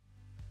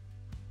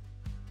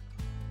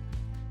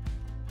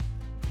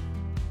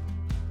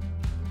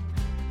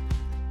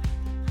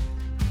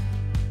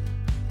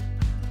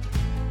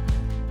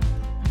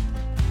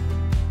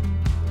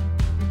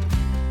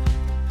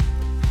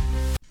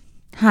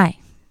Hi,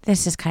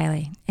 this is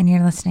Kylie, and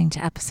you're listening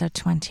to episode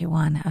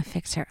 21 of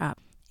FixHerUp.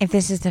 If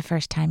this is the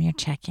first time you're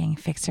checking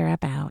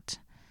FixHerUp out,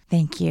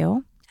 thank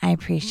you. I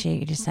appreciate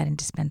you deciding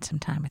to spend some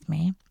time with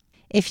me.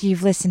 If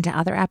you've listened to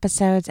other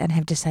episodes and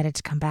have decided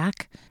to come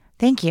back,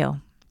 thank you.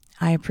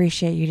 I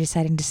appreciate you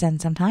deciding to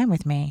spend some time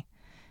with me.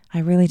 I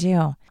really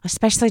do,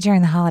 especially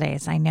during the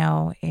holidays. I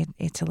know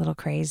it's a little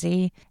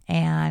crazy,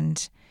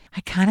 and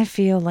I kind of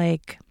feel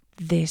like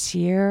this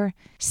year,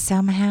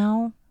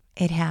 somehow,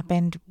 it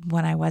happened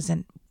when I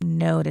wasn't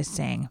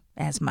noticing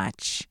as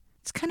much.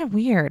 It's kind of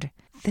weird.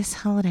 This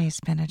holiday's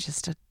been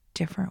just a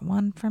different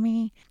one for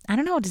me. I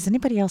don't know. Does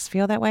anybody else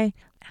feel that way?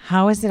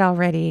 How is it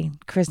already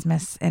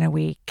Christmas in a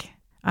week?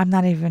 I'm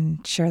not even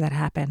sure that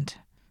happened.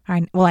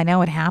 I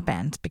know it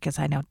happened because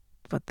I know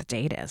what the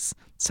date is.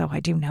 So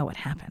I do know it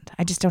happened.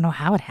 I just don't know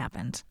how it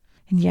happened.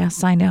 And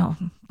yes, I know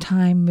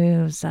time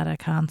moves at a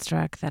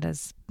construct that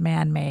is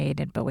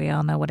man-made, but we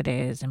all know what it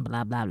is and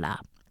blah, blah, blah.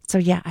 So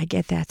yeah, I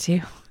get that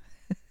too.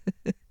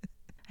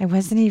 I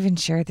wasn't even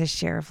sure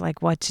this year of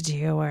like what to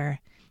do or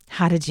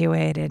how to do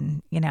it.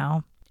 And,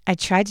 I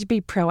tried to be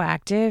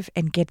proactive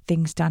and get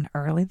things done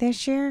early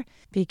this year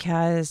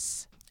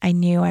because I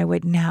knew I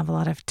wouldn't have a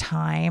lot of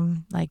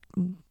time, like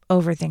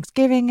over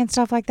Thanksgiving and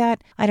stuff like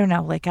that. I don't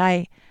know. Like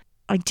I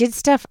did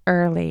stuff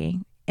early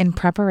in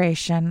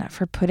preparation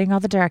for putting all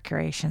the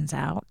decorations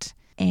out.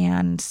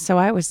 And so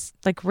I was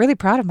like really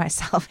proud of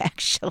myself,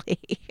 actually.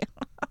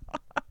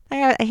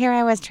 Here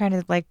I was trying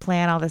to like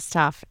plan all this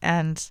stuff,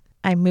 and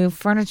I moved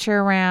furniture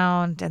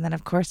around. And then,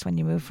 of course, when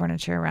you move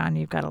furniture around,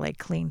 you've got to like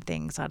clean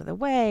things out of the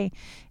way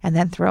and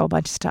then throw a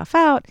bunch of stuff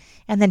out.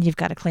 And then you've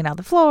got to clean out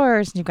the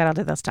floors and you've got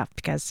to do those stuff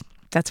because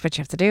that's what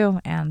you have to do.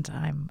 And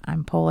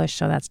I'm Polish,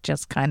 so that's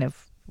just kind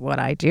of what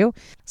I do.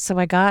 So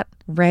I got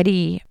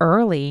ready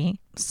early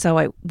so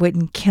it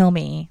wouldn't kill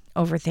me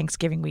over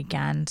Thanksgiving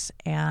weekend.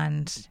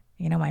 And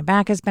my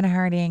back has been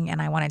hurting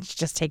and I wanted to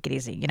just take it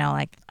easy.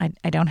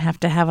 I don't have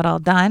to have it all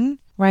done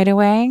right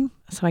away.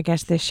 So I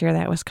guess this year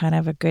that was kind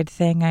of a good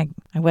thing. I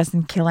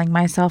wasn't killing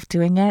myself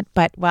doing it,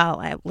 but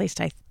at least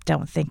I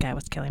don't think I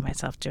was killing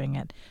myself doing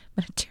it.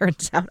 But it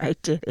turns out I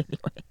did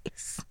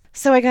anyways.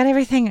 So I got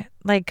everything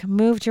like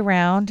moved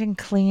around and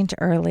cleaned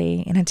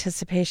early in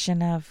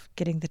anticipation of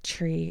getting the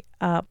tree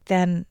up.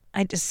 Then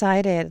I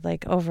decided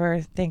like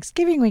over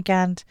Thanksgiving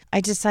weekend, I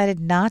decided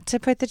not to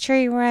put the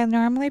tree where I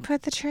normally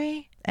put the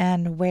tree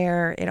and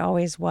where it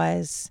always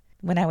was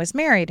when I was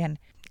married. And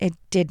it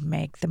did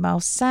make the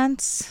most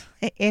sense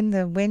in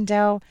the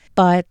window.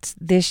 But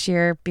this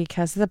year,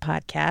 because of the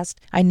podcast,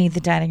 I need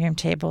the dining room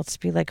table to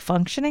be like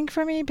functioning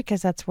for me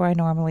because that's where I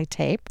normally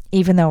tape.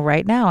 Even though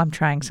right now I'm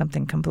trying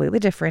something completely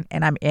different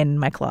and I'm in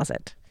my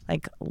closet,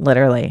 like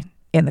literally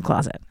in the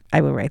closet.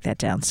 I will write that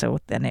down so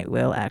then it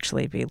will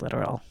actually be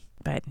literal.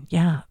 But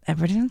yeah,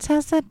 everyone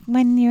says that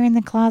when you're in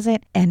the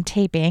closet and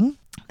taping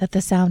that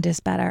the sound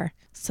is better.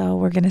 So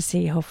we're going to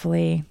see,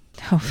 hopefully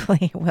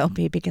it will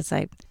be because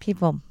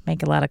people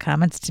make a lot of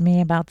comments to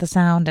me about the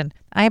sound and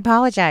I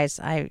apologize.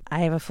 I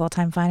have a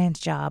full-time finance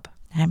job.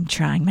 I'm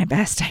trying my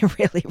best. I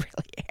really,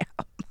 really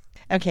am.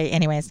 Okay,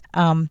 anyways,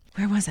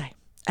 where was I?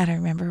 I don't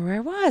remember where I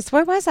was.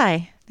 Where was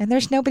I? And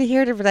there's nobody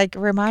here to like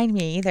remind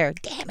me either.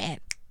 Damn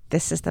it.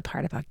 This is the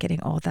part about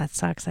getting old that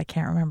sucks. I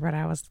can't remember what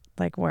I was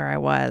like where I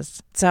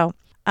was. So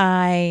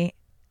I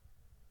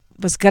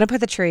was going to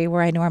put the tree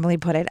where I normally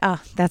put it.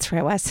 Oh, that's where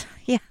I was.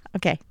 Yeah.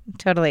 Okay.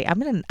 Totally. I'm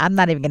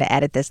not even going to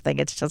edit this thing.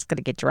 It's just going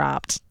to get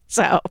dropped.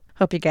 So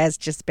hope you guys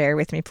just bear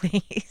with me,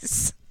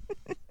 please.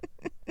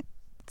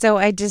 So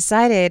I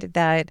decided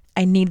that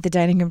I need the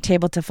dining room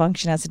table to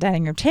function as a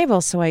dining room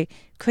table. So I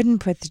couldn't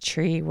put the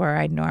tree where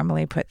I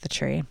normally put the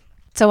tree.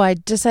 So I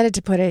decided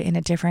to put it in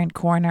a different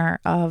corner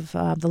of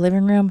the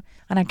living room.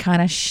 And I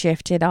kind of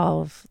shifted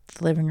all of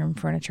the living room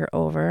furniture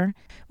over,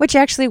 which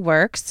actually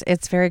works.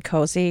 It's very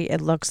cozy. It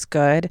looks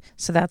good.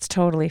 So that's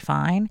totally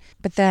fine.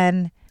 But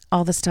then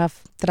all the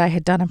stuff that I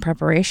had done in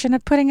preparation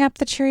of putting up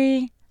the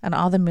tree and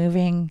all the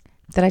moving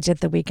that I did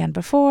the weekend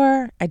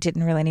before, I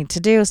didn't really need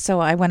to do. So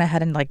I went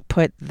ahead and like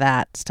put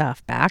that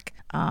stuff back.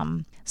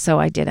 So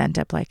I did end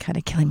up like kind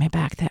of killing my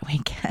back that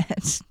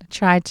weekend.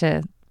 Tried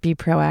to be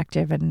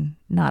proactive and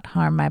not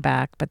harm my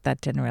back, but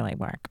that didn't really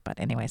work. But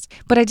anyways,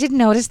 I did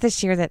notice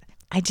this year that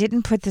I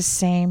didn't put the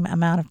same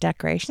amount of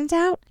decorations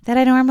out that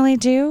I normally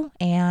do.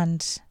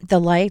 And the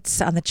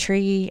lights on the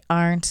tree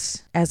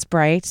aren't as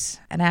bright.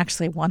 And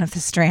actually one of the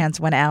strands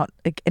went out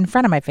in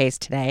front of my face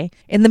today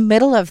in the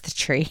middle of the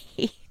tree.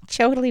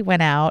 Totally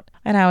went out.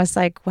 And I was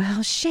like,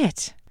 well,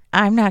 shit,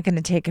 I'm not going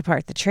to take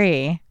apart the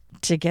tree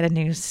to get a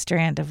new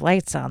strand of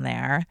lights on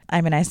there. I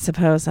mean, I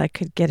suppose I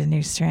could get a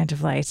new strand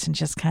of lights and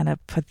just kind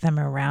of put them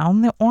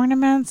around the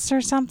ornaments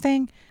or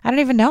something. I don't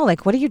even know.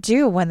 Like, what do you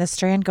do when the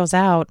strand goes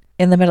out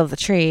in the middle of the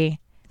tree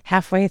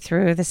halfway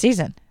through the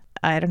season?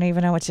 I don't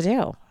even know what to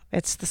do.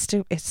 It's the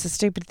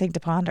stupid thing to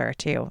ponder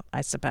too,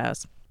 I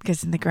suppose.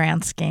 Because in the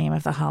grand scheme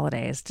of the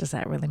holidays, does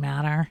that really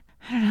matter?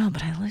 I don't know,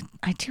 but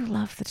I do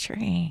love the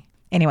tree.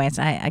 Anyways,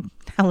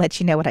 I'll let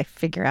you know what I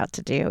figure out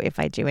to do if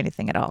I do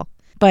anything at all.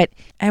 But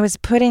I was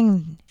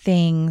putting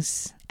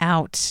things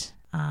out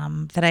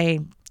that I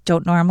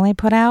don't normally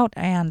put out.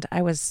 And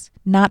I was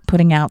not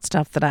putting out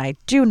stuff that I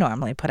do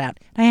normally put out.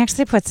 I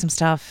actually put some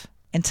stuff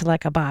into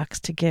like a box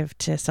to give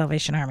to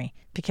Salvation Army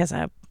because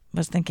I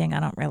was thinking I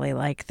don't really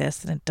like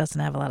this and it doesn't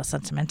have a lot of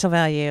sentimental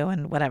value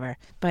and whatever.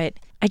 But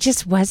I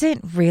just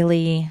wasn't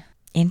really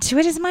into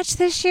it as much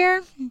this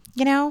year.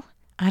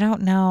 I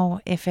don't know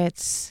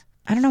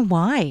I don't know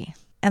why.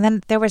 And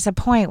then there was a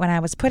point when I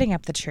was putting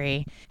up the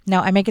tree.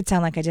 Now, I make it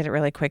sound like I did it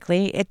really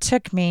quickly. It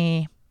took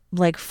me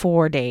like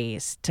 4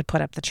 days to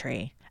put up the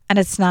tree. And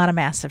it's not a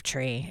massive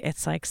tree.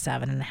 It's like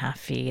 7.5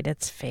 feet.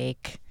 It's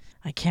fake.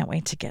 I can't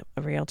wait to get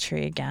a real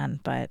tree again,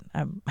 but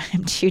I'm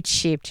too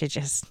cheap to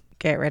just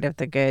get rid of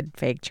the good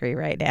fake tree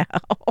right now.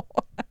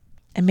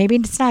 And maybe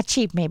it's not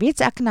cheap. Maybe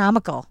it's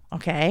economical,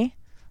 okay?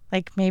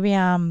 Like maybe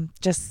I'm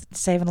just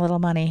saving a little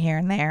money here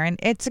and there. And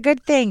it's a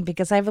good thing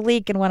because I have a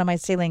leak in one of my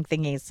ceiling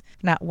thingies.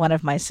 Not one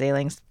of my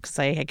ceilings because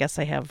I guess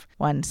I have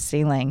one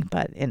ceiling,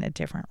 but in a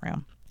different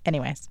room.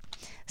 Anyways,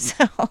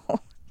 so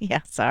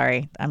yeah,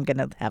 sorry. I'm going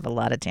to have a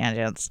lot of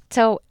tangents.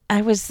 So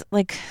I was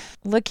like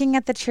looking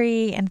at the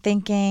tree and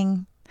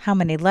thinking how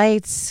many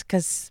lights,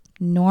 because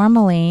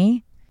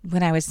normally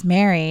when I was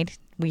married,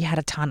 we had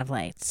a ton of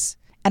lights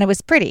and it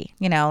was pretty,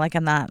 like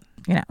I'm not,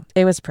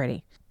 it was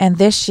pretty. And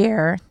this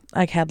year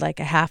I had like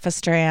a half a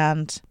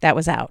strand that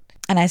was out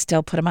and I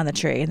still put them on the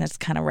tree and it's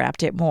kind of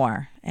wrapped it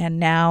more. And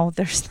now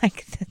there's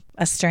like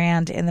a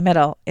strand in the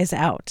middle is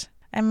out.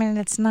 I mean,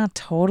 it's not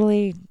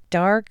totally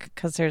dark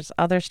because there's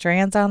other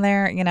strands on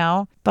there,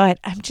 but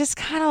I'm just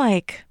kind of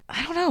like,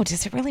 I don't know.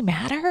 Does it really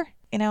matter?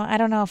 I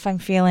don't know if I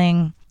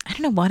don't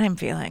know what I'm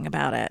feeling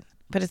about it,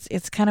 but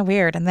it's kind of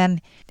weird. And then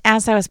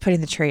as I was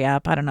putting the tree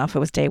up, I don't know if it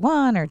was day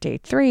 1 or day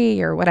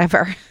 3 or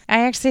whatever,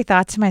 I actually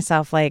thought to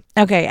myself, like,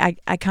 okay,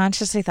 I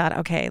consciously thought,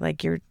 okay,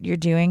 like you're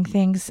doing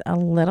things a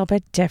little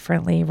bit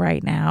differently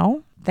right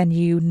now than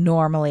you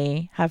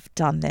normally have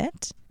done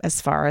it as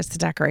far as the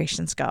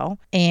decorations go.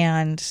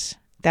 And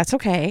that's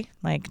okay.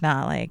 Like,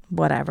 not like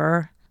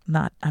whatever.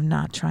 I'm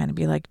not trying to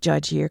be like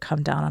judgy or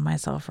come down on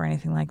myself or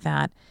anything like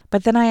that.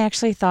 But then I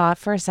actually thought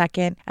for a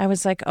second, I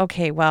was like,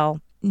 okay, well,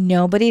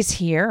 nobody's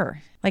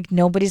here. Like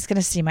nobody's going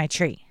to see my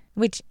tree,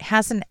 which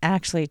hasn't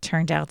actually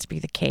turned out to be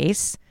the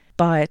case.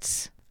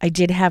 But I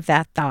did have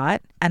that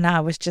thought. And I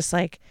was just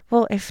like,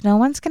 well, if no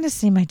one's going to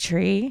see my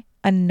tree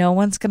and no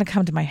one's going to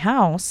come to my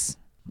house,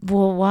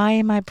 well, why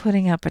am I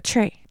putting up a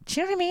tree?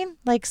 Do you know what I mean?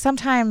 Like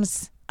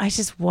sometimes I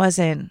just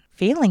wasn't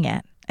feeling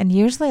it. And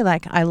usually,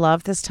 like, I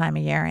love this time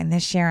of year. And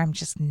this year, I'm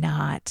just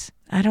not.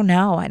 I don't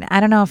know. And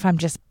I don't know if I'm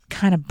just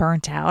kind of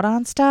burnt out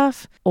on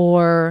stuff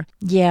or,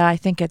 yeah, I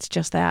think it's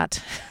just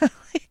that.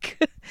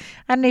 Like,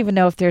 I don't even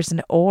know if there's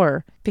an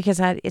or because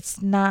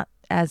it's not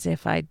as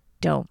if I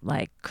don't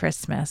like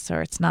Christmas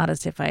or it's not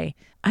as if I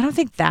don't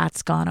think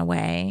that's gone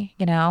away,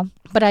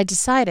 But I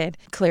decided,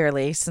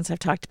 clearly, since I've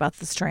talked about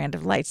the strand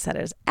of lights that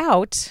is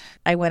out,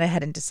 I went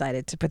ahead and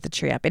decided to put the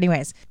tree up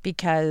anyways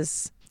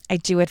because I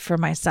do it for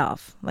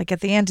myself. Like at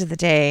the end of the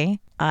day,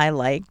 I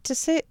like to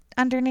sit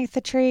underneath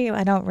the tree.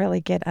 I don't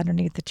really get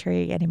underneath the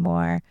tree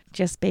anymore.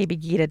 Just baby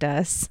Gita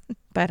does.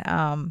 But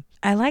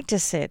I like to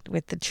sit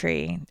with the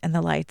tree and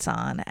the lights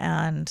on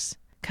and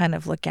kind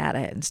of look at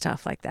it and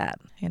stuff like that,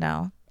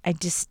 I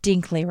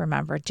distinctly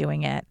remember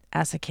doing it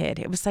as a kid.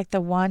 It was like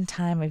the one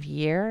time of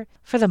year,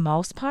 for the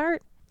most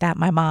part, that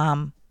my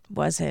mom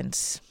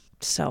wasn't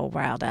so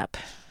riled up.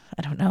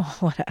 I don't know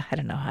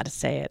how to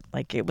say it.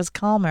 Like it was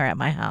calmer at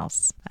my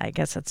house. I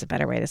guess that's a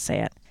better way to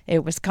say it.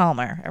 It was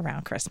calmer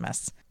around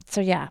Christmas.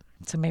 So yeah.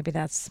 So maybe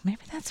that's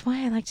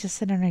why I like to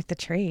sit underneath the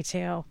tree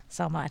too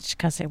so much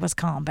because it was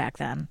calm back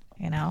then.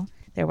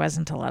 There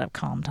wasn't a lot of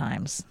calm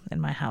times in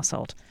my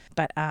household.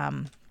 But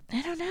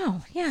I don't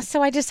know. Yeah.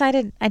 So I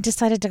decided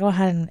to go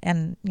ahead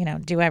and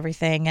do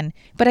everything.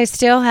 But I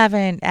still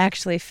haven't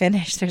actually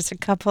finished. There's a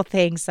couple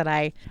things that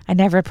I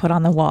never put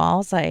on the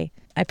walls.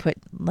 I put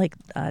like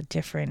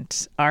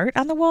different art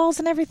on the walls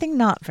and everything.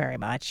 Not very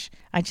much.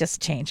 I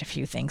just change a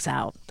few things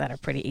out that are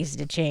pretty easy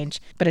to change.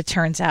 But it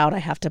turns out I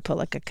have to put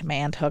like a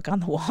command hook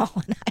on the wall.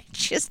 And I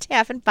just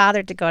haven't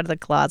bothered to go to the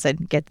closet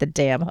and get the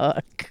damn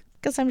hook.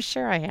 Because I'm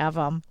sure I have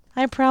them.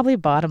 I probably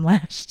bought them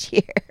last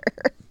year.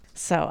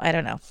 So I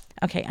don't know.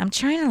 Okay, I'm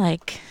trying to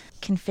like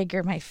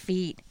configure my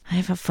feet. I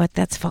have a foot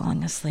that's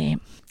falling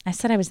asleep. I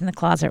said I was in the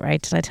closet,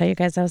 right? Did I tell you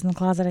guys I was in the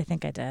closet? I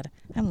think I did.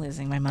 I'm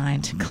losing my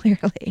mind,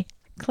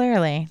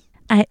 Clearly.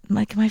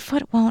 My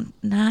foot won't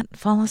not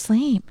fall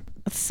asleep.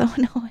 It's so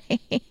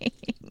annoying.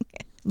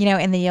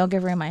 In the yoga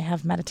room, I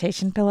have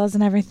meditation pillows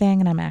and everything,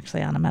 and I'm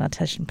actually on a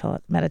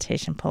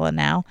meditation pillow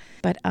now.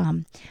 But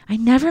I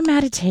never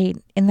meditate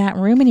in that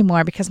room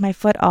anymore because my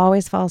foot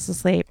always falls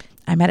asleep.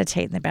 I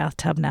meditate in the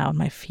bathtub now, and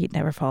my feet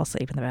never fall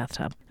asleep in the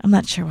bathtub. I'm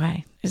not sure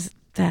why. Does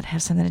that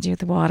have something to do with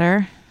the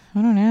water?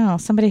 I don't know.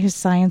 Somebody who's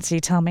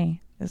sciencey, tell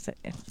me.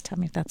 Tell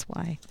me if that's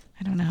why.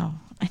 I don't know.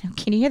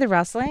 Can you hear the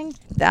rustling?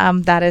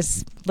 That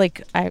is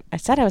like I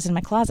said I was in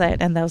my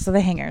closet, and those are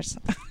the hangers.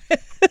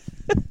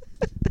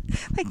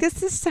 Like,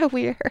 this is so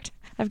weird.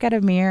 I've got a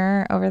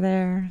mirror over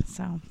there.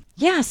 So,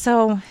 yeah,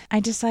 so I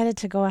decided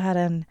to go ahead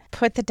and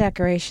put the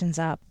decorations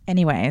up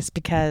anyways,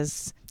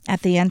 because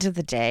at the end of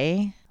the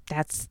day,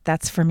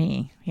 that's for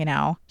me,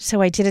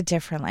 So I did it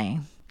differently.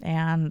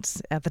 And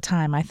at the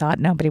time, I thought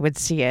nobody would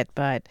see it,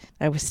 but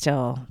I was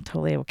still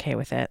totally okay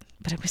with it.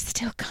 But it was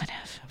still kind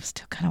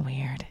of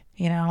weird,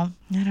 I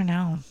don't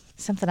know,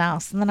 something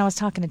else. And then I was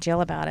talking to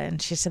Jill about it,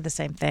 and she said the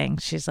same thing.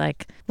 She's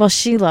like, well,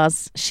 she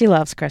loves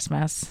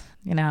Christmas,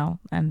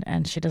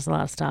 and she does a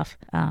lot of stuff.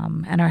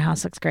 And our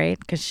house looks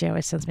great because she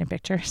always sends me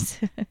pictures.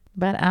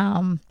 But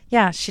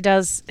yeah, she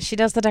does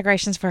the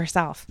decorations for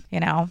herself,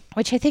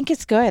 which I think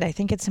is good. I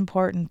think it's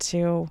important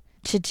to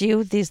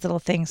do these little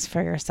things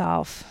for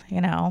yourself,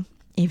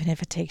 even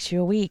if it takes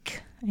you a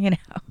week,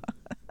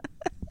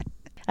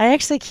 I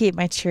actually keep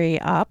my tree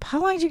up.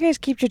 How long do you guys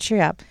keep your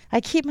tree up?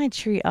 I keep my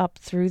tree up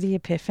through the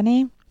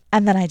Epiphany,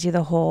 and then I do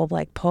the whole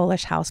like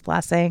Polish house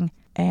blessing.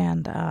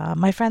 And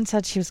my friend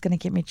said she was going to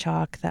get me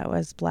chalk that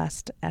was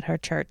blessed at her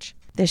church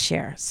this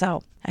year.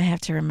 So I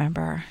have to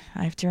remember.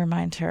 I have to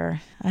remind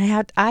her. I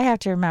have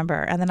to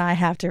remember, and then I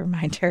have to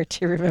remind her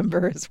to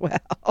remember as well.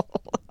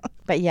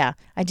 But yeah,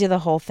 I do the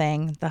whole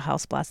thing, the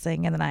house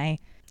blessing, and then I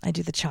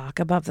do the chalk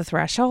above the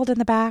threshold in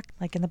the back,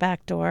 like in the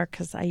back door,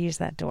 because I use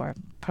that door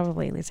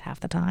probably at least half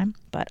the time.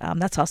 But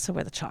that's also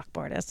where the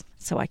chalkboard is.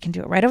 So I can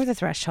do it right over the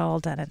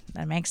threshold, and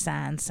it makes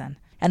sense.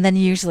 And then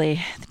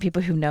usually the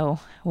people who know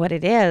what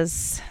it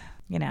is,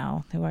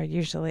 who are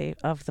usually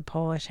of the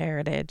Polish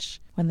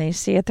heritage, when they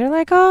see it, they're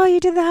like, oh,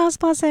 you did the house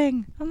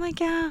blessing. I'm like,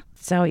 yeah.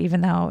 So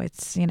even though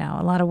it's, a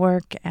lot of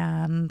work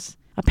and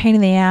a pain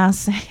in the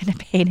ass and a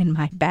pain in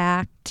my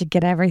back to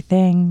get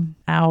everything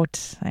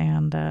out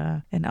and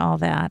all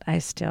that,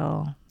 it's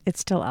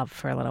still up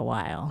for a little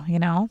while,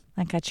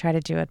 Like I try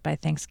to do it by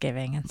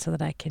Thanksgiving, and so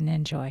that I can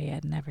enjoy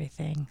it and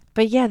everything.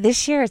 But yeah,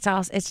 this year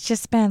it's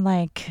just been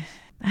like,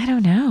 I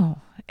don't know.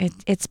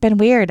 It's been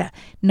weird.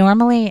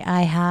 Normally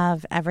I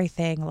have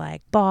everything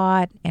like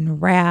bought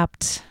and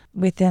wrapped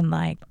within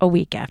like a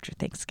week after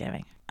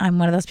Thanksgiving. I'm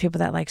one of those people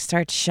that like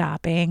starts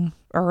shopping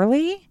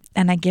early,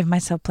 and I give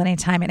myself plenty of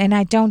time. And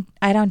I don't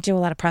do a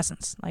lot of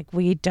presents. Like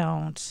I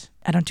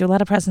don't do a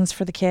lot of presents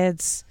for the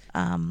kids.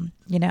 And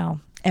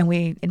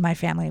we, in my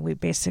family, we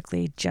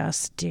basically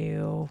just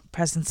do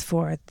presents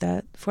for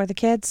the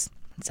kids.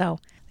 So,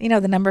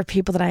 the number of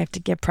people that I have to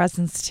give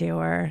presents to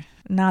are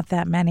not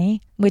that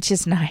many, which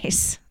is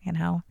nice.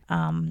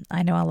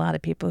 I know a lot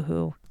of people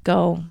who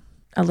go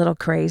a little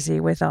crazy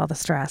with all the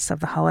stress of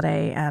the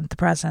holiday and the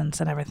presents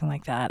and everything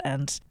like that.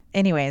 And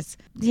anyways,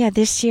 yeah,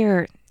 this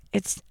year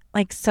it's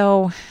like,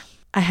 so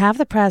I have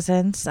the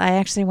presents. I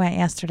actually went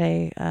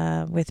yesterday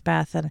with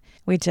Beth, and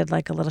we did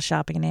like a little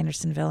shopping in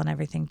Andersonville and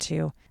everything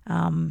too,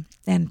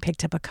 and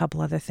picked up a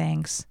couple other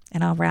things,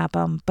 and I'll wrap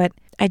them. But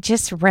I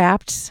just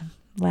wrapped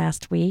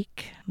last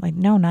week. Like,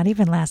 no, not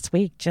even last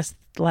week, just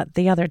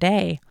the other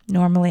day.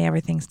 Normally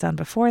everything's done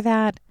before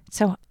that.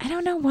 So I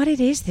don't know what it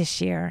is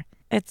this year.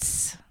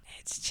 It's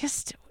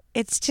just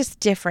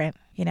different,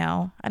 I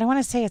don't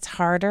want to say it's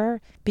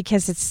harder,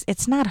 because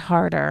it's not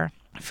harder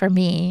for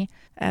me.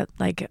 I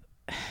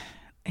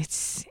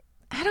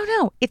don't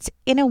know. It's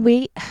in a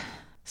way.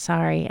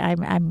 Sorry,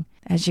 I'm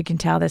as you can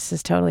tell, this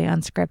is totally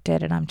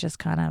unscripted, and I'm just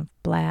kind of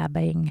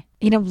blabbing.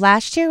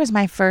 Last year was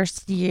my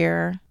first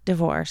year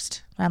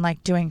divorced. I'm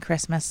like doing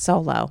Christmas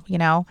solo,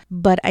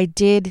 but I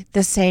did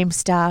the same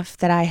stuff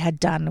that I had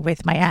done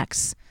with my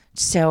ex.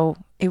 So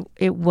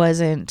it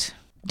wasn't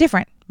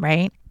different,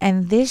 right?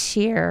 And this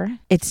year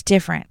it's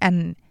different.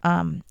 And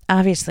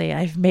obviously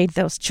I've made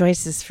those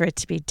choices for it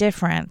to be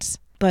different,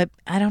 but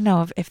I don't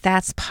know if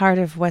that's part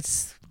of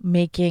what's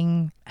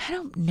making, I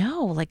don't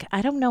know. Like,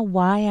 I don't know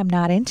why I'm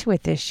not into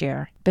it this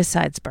year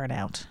besides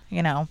burnout,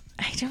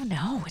 I don't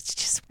know. It's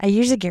just, I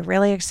usually get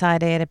really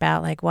excited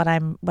about like what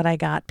I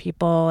got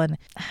people. And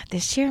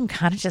this year I'm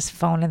kind of just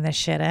phoning this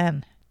shit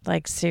in.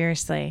 Like,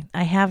 seriously,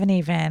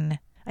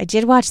 I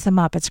did watch The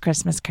Muppets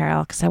Christmas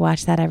Carol, because I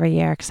watch that every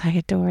year because I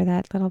adore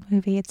that little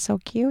movie. It's so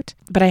cute.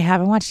 But I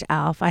haven't watched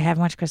Elf. I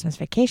haven't watched Christmas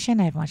Vacation.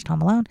 I haven't watched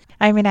Home Alone.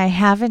 I mean, I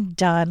haven't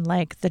done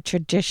like the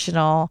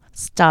traditional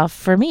stuff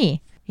for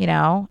me,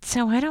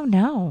 So I don't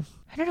know.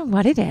 I don't know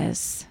what it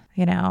is,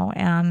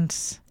 and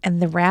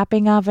the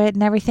wrapping of it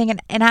and everything.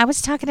 And I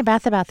was talking to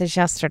Beth about this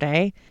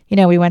yesterday.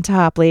 We went to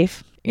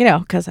Hopleaf,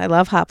 because I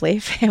love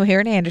Hopleaf. And we were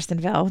in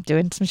Andersonville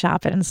doing some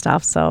shopping and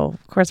stuff. So,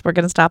 of course, we're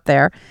going to stop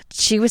there.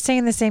 She was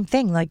saying the same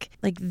thing. Like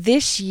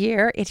this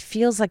year, it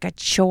feels like a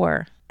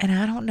chore. And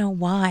I don't know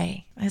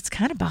why. It's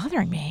kind of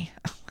bothering me.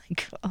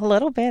 Like a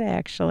little bit,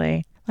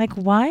 actually. Like,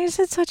 why is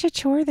it such a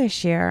chore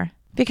this year?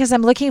 Because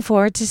I'm looking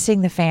forward to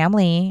seeing the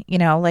family,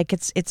 like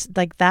it's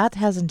like that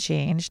hasn't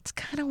changed. It's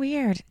kind of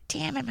weird.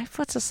 Damn it, my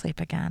foot's asleep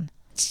again.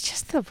 It's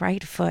just the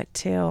right foot,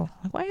 too.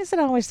 Like, why is it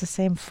always the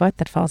same foot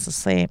that falls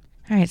asleep?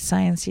 All right,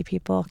 sciencey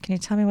people, can you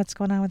tell me what's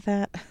going on with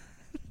that?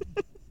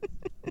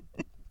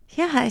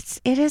 Yeah,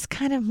 it is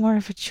kind of more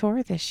of a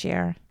chore this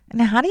year.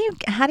 Now, how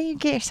do you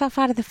get yourself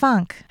out of the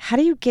funk? How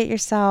do you get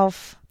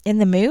yourself in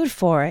the mood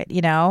for it?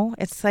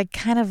 It's like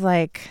kind of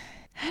like,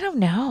 I don't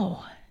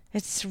know.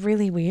 It's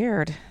really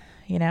weird.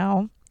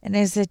 And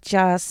is it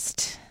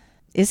just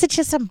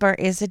I'm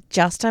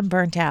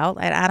burnt out?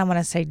 I don't want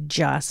to say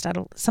just.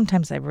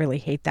 Sometimes I really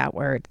hate that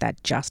word,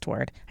 that just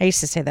word. I used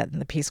to say that in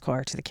the Peace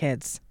Corps to the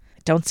kids.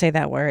 Don't say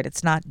that word.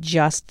 It's not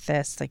just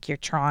this, like you're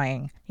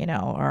trying,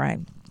 or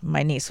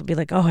my niece would be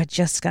like, oh, I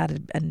just got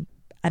an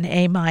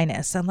A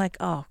minus. I'm like,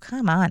 oh,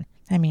 come on.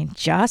 I mean,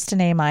 just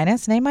an A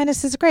minus. An A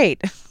minus is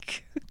great.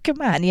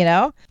 Come on,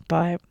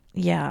 But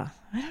yeah,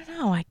 I don't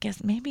know. I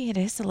guess maybe it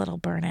is a little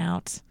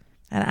burnout.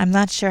 And I'm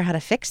not sure how to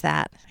fix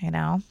that,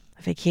 A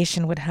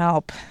vacation would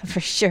help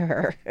for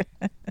sure.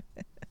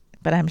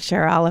 But I'm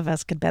sure all of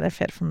us could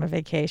benefit from a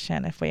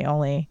vacation if we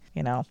only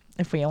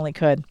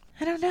could.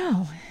 I don't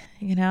know.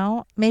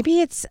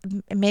 Maybe it's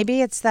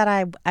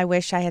that I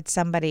wish I had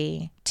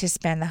somebody to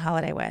spend the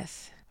holiday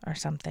with or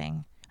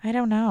something. I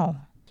don't know.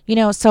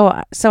 So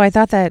I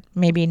thought that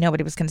maybe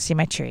nobody was going to see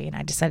my tree, and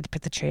I decided to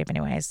put the tree up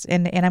anyways.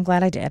 And I'm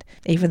glad I did,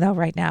 even though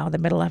right now the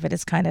middle of it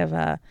is kind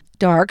of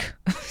dark,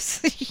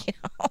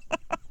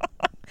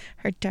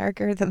 or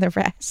darker than the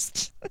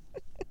rest.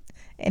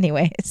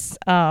 Anyways,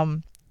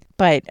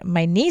 but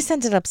my niece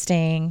ended up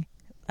staying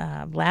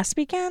last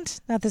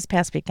weekend, not this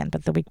past weekend,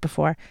 but the week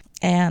before.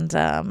 And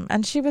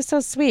she was so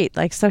sweet.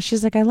 So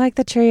she's like, I like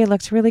the tree. It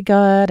looks really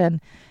good.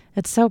 And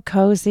it's so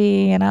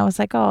cozy. And I was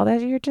like, oh,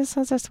 you're just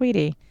such a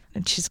sweetie.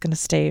 And she's going to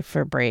stay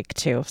for a break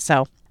too.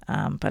 So,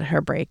 but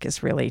her break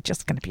is really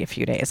just going to be a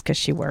few days because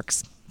she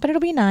works, but it'll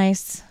be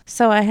nice.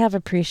 So I have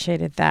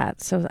appreciated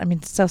that. So,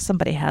 so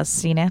somebody has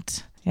seen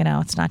it,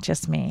 it's not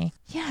just me.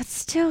 Yeah. It's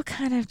still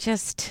kind of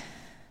just,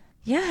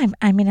 yeah.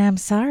 I'm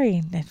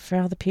sorry for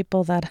all the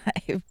people that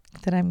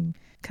I'm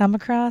come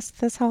across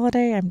this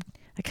holiday.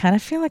 I kind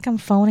of feel like I'm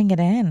phoning it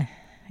in,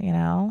 I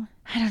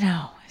don't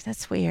know.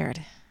 That's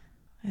weird.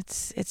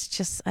 It's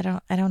just, I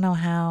don't know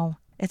how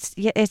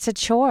it's a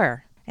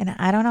chore, and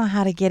I don't know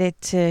how to get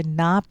it to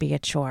not be a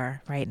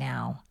chore right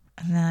now.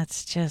 And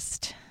that's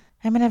just,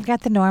 I've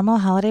got the normal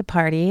holiday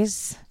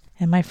parties,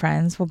 and my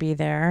friends will be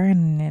there,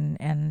 and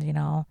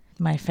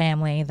my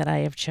family that I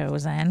have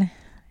chosen,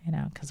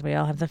 because we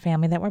all have the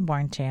family that we're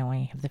born to, and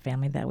we have the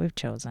family that we've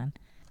chosen.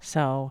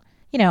 So,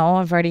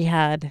 I've already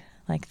had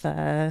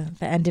the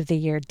end of the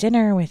year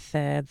dinner with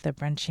the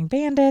Brunching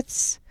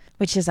Bandits,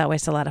 which is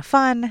always a lot of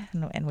fun,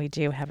 and we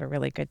do have a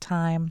really good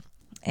time.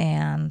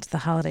 And the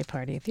holiday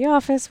party at the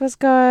office was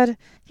good.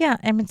 Yeah,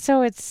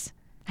 so I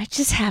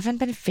just haven't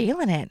been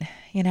feeling it,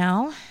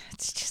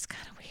 It's just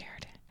kind of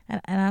weird.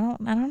 And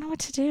I don't know what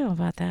to do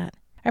about that.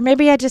 Or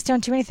maybe I just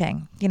don't do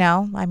anything,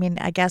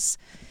 I guess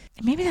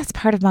maybe that's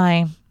part of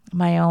my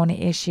own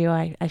issue.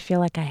 I feel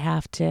like I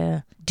have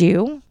to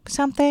do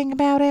something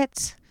about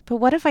it. But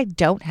what if I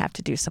don't have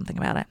to do something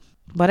about it?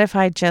 What if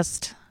I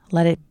just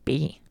let it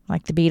be,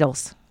 like the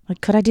Beatles?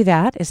 Could I do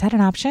that? Is that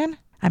an option?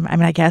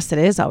 I guess it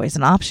is always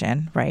an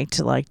option, right?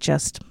 To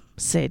just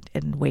sit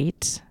and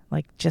wait,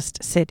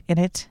 just sit in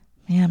it.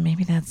 Yeah,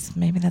 maybe that's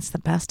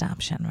the best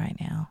option right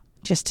now.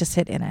 Just to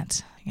sit in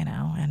it,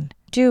 and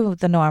do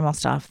the normal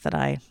stuff that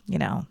I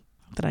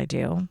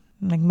do.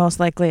 Most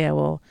likely I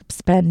will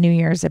spend New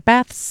Year's at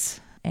Beth's,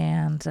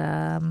 and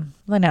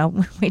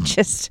we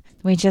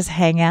just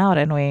hang out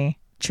and we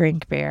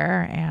drink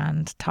beer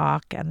and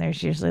talk, and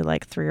there's usually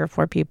 3 or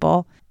 4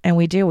 people, and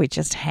we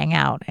just hang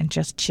out and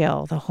just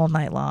chill the whole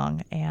night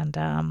long, and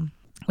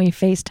we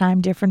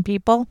FaceTime different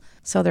people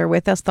so they're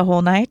with us the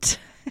whole night.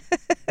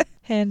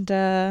 And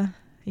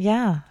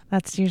yeah,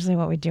 that's usually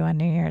what we do on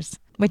New Year's,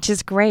 which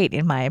is great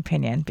in my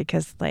opinion,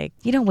 because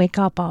you don't wake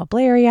up all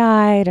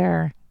blary-eyed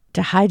or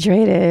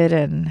dehydrated,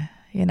 and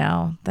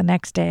the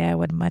next day I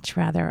would much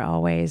rather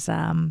always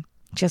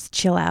just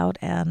chill out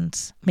and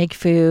make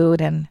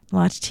food and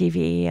watch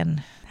TV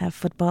and have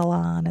football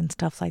on and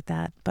stuff like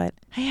that. But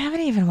I haven't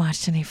even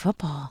watched any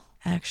football,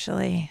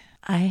 actually.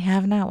 I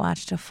have not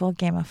watched a full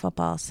game of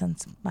football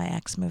since my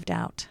ex moved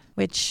out,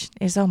 which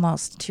is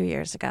almost 2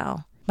 years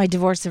ago. My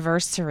divorce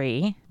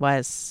anniversary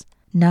was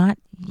not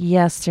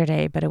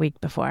yesterday, but a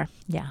week before.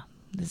 Yeah.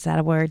 Is that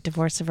a word?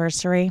 Divorce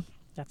anniversary?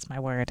 That's my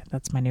word.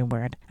 That's my new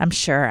word. I'm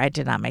sure I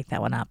did not make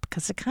that one up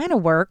because it kind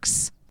of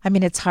works.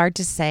 It's hard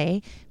to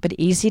say, but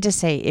easy to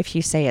say if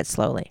you say it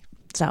slowly.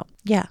 So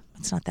yeah,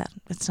 it's not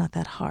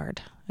that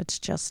hard. It's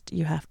just,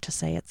 you have to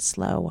say it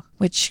slow,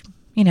 which,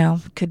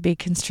 could be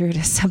construed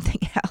as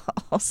something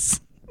else.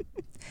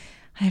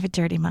 I have a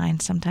dirty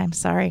mind sometimes.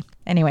 Sorry.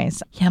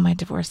 Anyways, yeah, my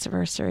divorce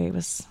anniversary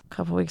was a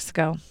couple weeks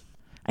ago.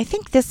 I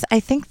think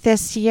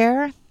this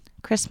year,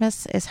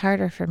 Christmas is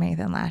harder for me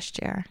than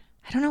last year.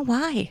 I don't know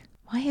why.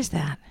 Why is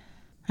that?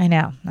 I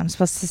know. I'm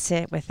supposed to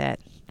sit with it,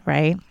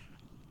 right?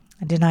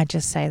 I did not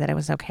just say that it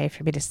was okay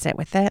for me to sit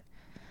with it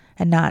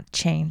and not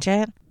change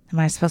it. Am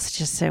I supposed to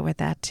just sit with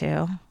that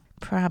too?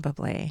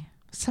 Probably.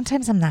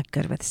 Sometimes I'm not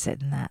good with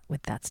sitting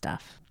with that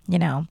stuff. You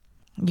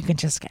can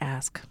just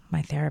ask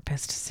my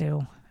therapist,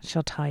 Sue.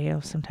 She'll tell you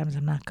sometimes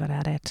I'm not good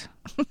at it.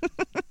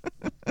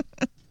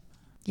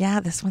 Yeah,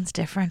 this one's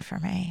different for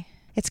me.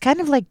 It's kind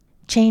of like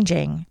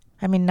changing.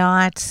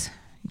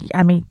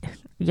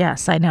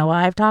 Yes, I know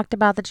I've talked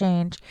about the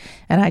change,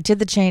 and I did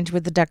the change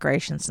with the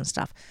decorations and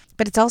stuff,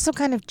 but it's also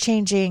kind of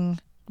changing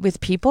with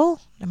people.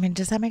 I mean,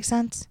 does that make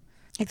sense?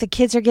 Like the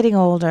kids are getting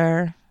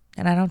older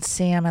and I don't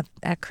see them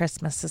at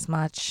Christmas as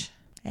much.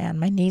 And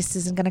my niece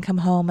isn't going to come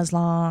home as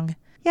long.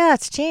 Yeah,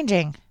 it's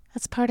changing.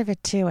 That's part of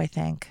it too, I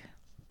think.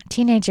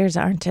 Teenagers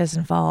aren't as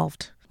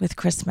involved with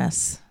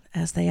Christmas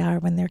as they are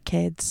when they're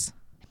kids.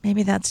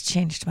 Maybe that's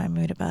changed my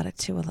mood about it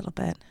too a little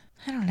bit.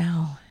 I don't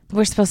know.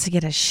 We're supposed to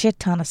get a shit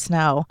ton of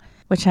snow,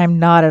 which I'm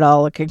not at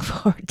all looking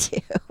forward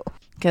to.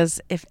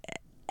 Because if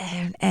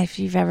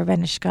you've ever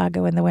been to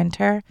Chicago in the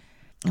winter,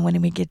 and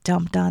when we get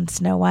dumped on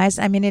snow-wise,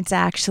 I mean, it's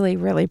actually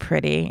really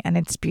pretty and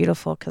it's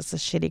beautiful because the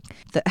shitty.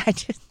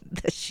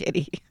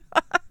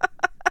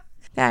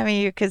 I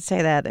mean, you could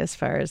say that as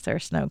far as their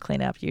snow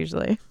cleanup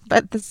usually,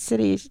 but the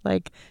city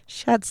like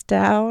shuts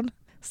down.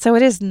 So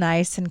it is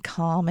nice and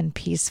calm and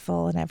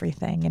peaceful and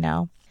everything, you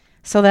know.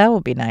 So that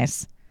will be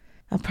nice.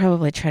 I'll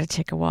probably try to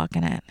take a walk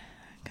in it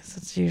because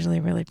it's usually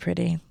really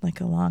pretty, like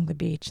along the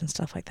beach and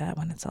stuff like that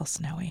when it's all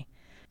snowy.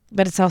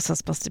 But it's also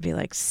supposed to be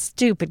like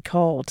stupid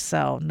cold,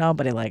 so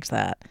nobody likes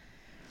that.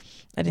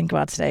 I didn't go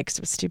out today because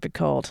it was stupid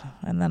cold.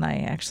 And then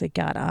I actually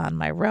got on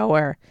my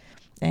rower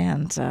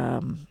and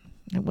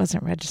it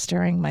wasn't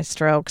registering my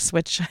strokes,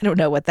 which I don't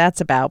know what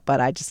that's about, but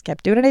I just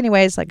kept doing it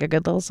anyways, like a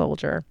good little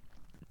soldier.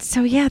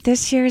 So yeah,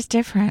 this year is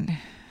different.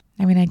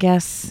 I mean, I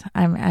guess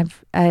I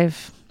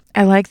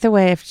like the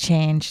way I've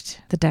changed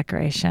the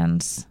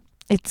decorations.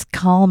 It's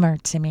calmer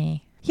to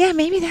me. Yeah,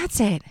 maybe that's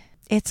it.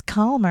 It's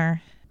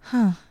calmer.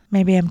 Huh.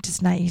 Maybe I'm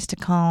just not used to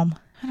calm.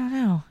 I don't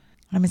know.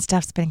 I mean,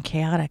 stuff's been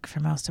chaotic for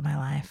most of my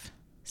life.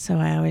 So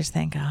I always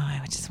think, I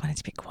just want it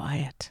to be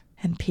quiet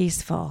and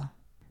peaceful.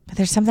 But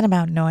there's something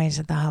about noise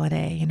at the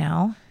holiday, you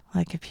know?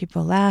 Like if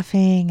people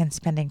laughing and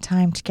spending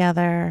time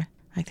together.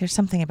 Like there's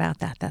something about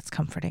that that's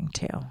comforting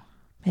too.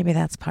 Maybe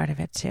that's part of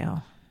it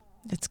too.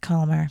 It's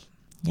calmer.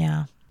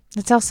 Yeah.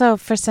 It's also,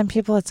 for some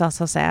people, it's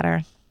also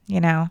sadder, you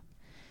know?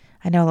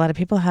 I know a lot of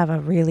people have a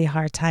really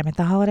hard time at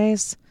the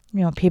holidays.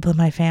 You know, people in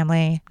my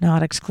family,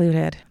 not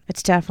excluded.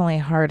 It's definitely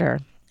harder.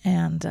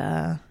 And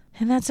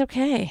that's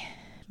okay.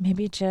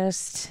 Maybe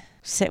just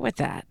sit with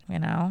that, you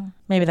know?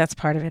 Maybe that's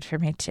part of it for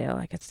me too.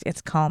 Like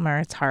it's calmer,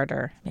 it's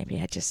harder. Maybe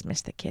I just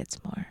miss the kids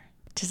more.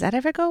 Does that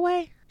ever go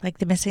away? Like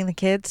the missing the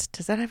kids,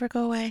 does that ever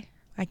go away?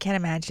 I can't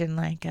imagine,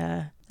 like,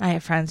 I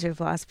have friends who've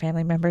lost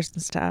family members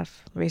and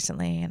stuff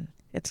recently, and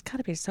it's got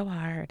to be so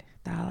hard,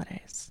 the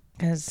holidays.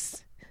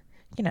 Because,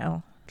 you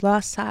know,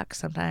 loss sucks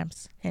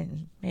sometimes.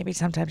 And maybe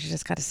sometimes you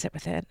just got to sit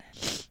with it.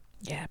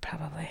 Yeah,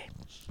 probably.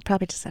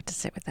 Probably just have to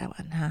sit with that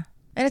one, huh?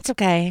 And it's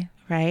okay,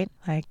 right?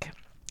 Like,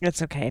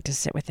 it's okay to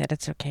sit with it.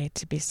 It's okay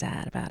to be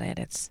sad about it.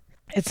 It's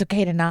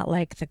okay to not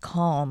like the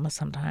calm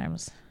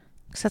sometimes.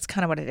 Because that's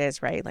kind of what it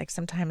is, right? Like,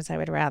 sometimes I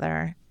would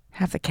rather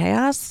have the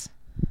chaos,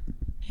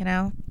 you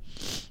know?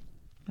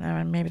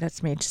 Maybe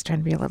that's me just trying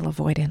to be a little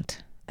avoidant.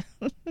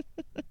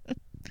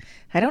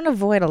 I don't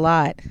avoid a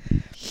lot,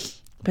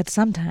 but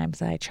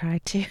sometimes I try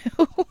to.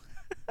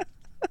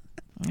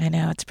 I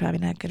know it's probably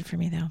not good for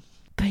me though.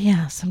 But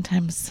yeah,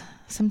 sometimes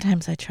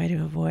I try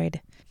to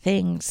avoid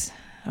things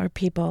or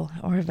people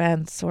or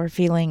events or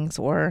feelings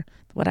or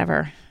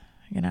whatever,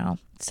 you know.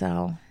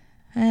 So,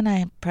 and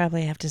I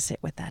probably have to sit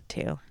with that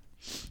too.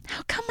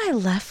 How come my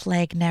left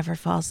leg never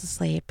falls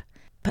asleep,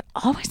 but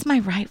always my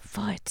right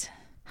foot?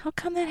 How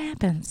come that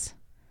happens?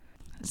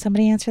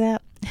 Somebody answer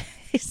that?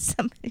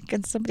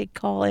 Can somebody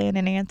call in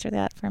and answer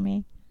that for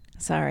me?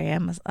 Sorry,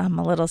 I'm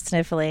a little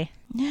sniffly.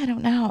 Yeah, I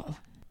don't know.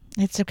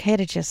 It's okay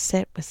to just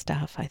sit with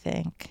stuff, I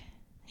think,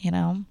 you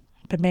know?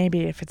 But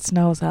maybe if it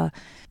snows a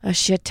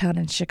shit ton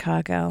in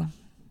Chicago,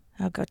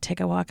 I'll go take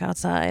a walk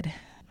outside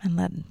and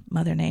let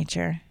Mother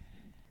Nature,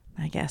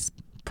 I guess,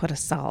 put a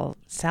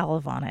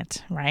salve on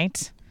it,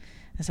 right?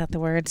 Is that the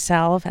word?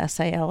 Salve,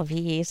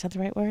 S-A-L-V-E. Is that the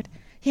right word?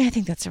 Yeah, I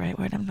think that's the right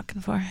word I'm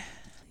looking for.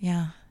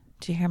 Yeah.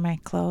 Do you hear my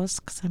clothes?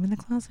 Because I'm in the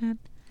closet.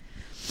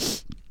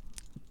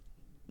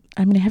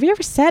 I mean, have you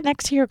ever sat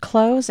next to your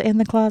clothes in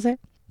the closet?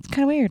 It's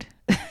kind of weird.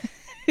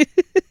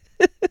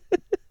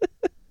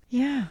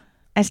 Yeah.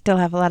 I still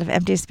have a lot of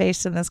empty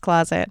space in this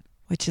closet,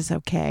 which is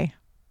okay.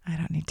 I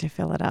don't need to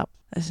fill it up.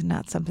 This is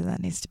not something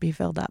that needs to be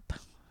filled up.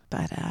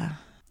 But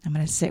I'm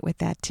going to sit with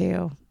that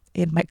too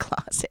in my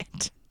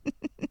closet.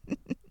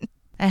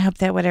 I hope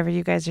that whatever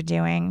you guys are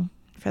doing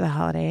for the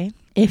holiday,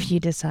 if you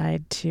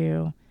decide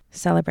to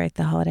celebrate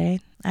the holiday,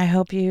 I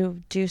hope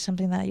you do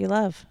something that you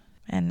love.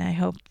 And I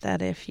hope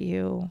that if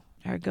you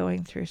are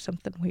going through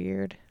something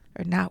weird,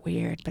 or not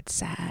weird, but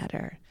sad,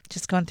 or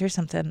just going through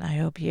something, I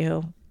hope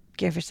you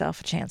give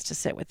yourself a chance to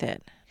sit with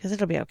it. Because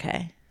it'll be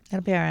okay.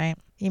 It'll be all right.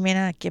 You may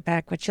not get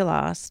back what you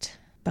lost,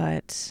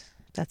 but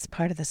that's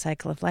part of the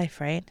cycle of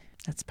life, right?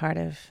 That's part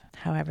of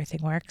how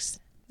everything works.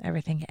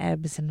 Everything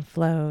ebbs and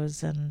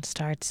flows and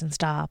starts and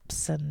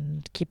stops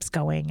and keeps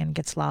going and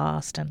gets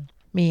lost and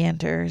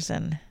meanders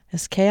and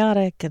is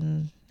chaotic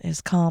and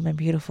is calm and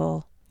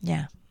beautiful.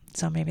 Yeah,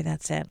 so maybe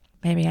that's it.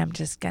 Maybe I'm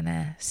just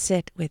gonna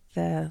sit with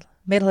the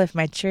middle of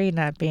my tree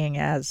not being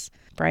as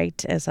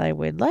bright as I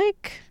would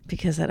like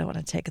because I don't want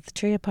to take the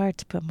tree apart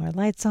to put more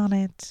lights on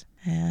it.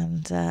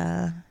 And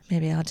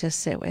maybe I'll just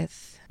sit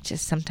with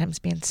just sometimes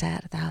being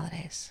sad at the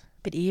holidays.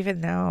 But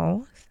even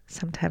though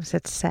sometimes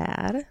it's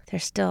sad,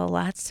 there's still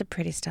lots of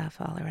pretty stuff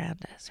all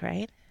around us,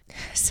 right?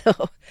 So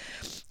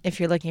if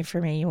you're looking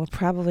for me, you will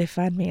probably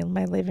find me in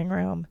my living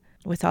room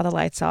with all the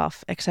lights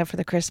off, except for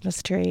the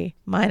Christmas tree,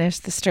 minus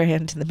the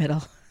strand in the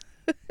middle.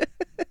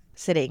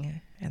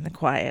 Sitting in the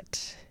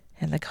quiet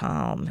and the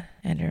calm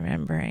and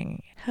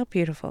remembering how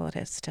beautiful it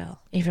is still,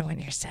 even when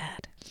you're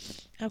sad.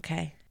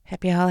 Okay.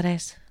 Happy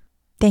holidays.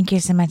 Thank you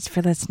so much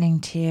for listening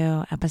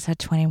to episode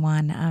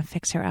 21 of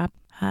Fix Her Up.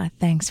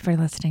 Thanks for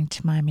listening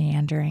to my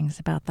meanderings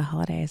about the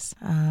holidays.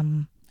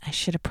 I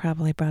should have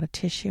probably brought a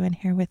tissue in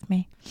here with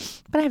me,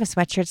 but I have a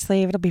sweatshirt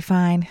sleeve. It'll be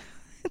fine.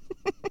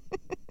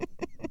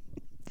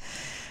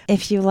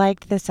 If you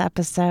liked this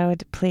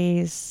episode,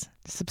 please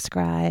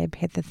subscribe,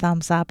 hit the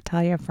thumbs up,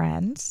 tell your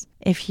friends.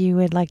 If you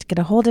would like to get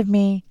a hold of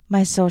me,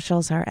 my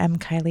socials are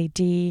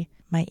mkylied.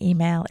 My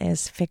email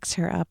is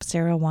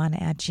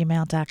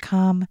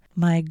fixherup01@gmail.com.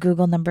 My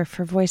Google number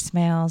for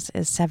voicemails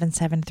is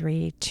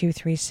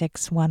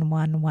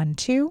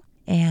 773-236-1112.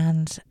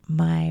 And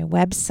my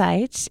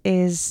website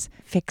is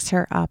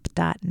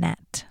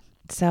fixherup.net.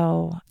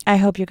 So I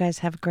hope you guys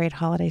have a great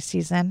holiday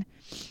season.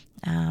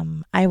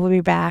 I will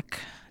be back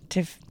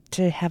to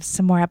have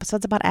some more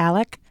episodes about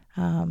Alec.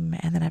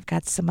 And then I've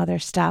got some other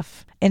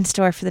stuff in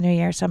store for the new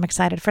year, so I'm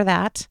excited for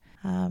that.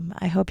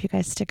 I hope you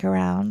guys stick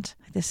around.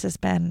 This has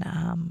been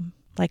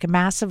like a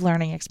massive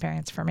learning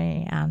experience for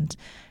me, and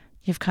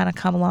you've kind of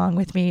come along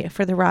with me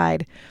for the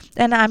ride.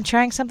 And I'm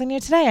trying something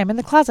new today. I'm in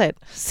the closet,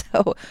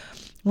 so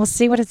we'll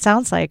see what it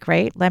sounds like,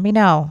 right? Let me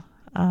know.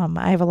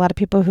 I have a lot of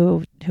people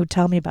who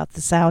tell me about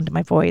the sound of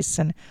my voice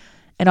and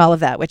all of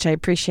that, which I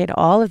appreciate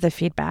all of the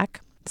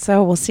feedback.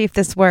 So we'll see if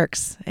this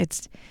works.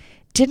 It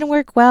didn't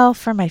work well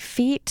for my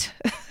feet.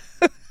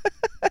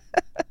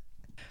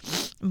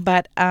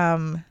 But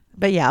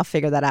yeah, I'll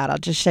figure that out. I'll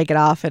just shake it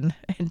off and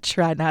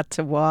try not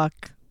to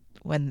walk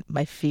when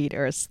my feet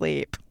are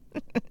asleep,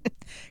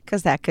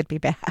 because that could be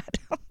bad.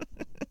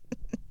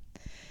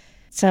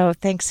 So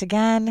thanks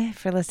again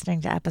for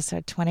listening to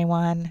episode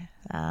 21.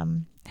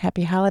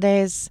 Happy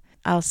holidays.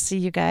 I'll see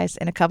you guys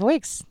in a couple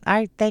weeks. All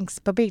right, thanks.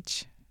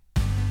 Bye-beach.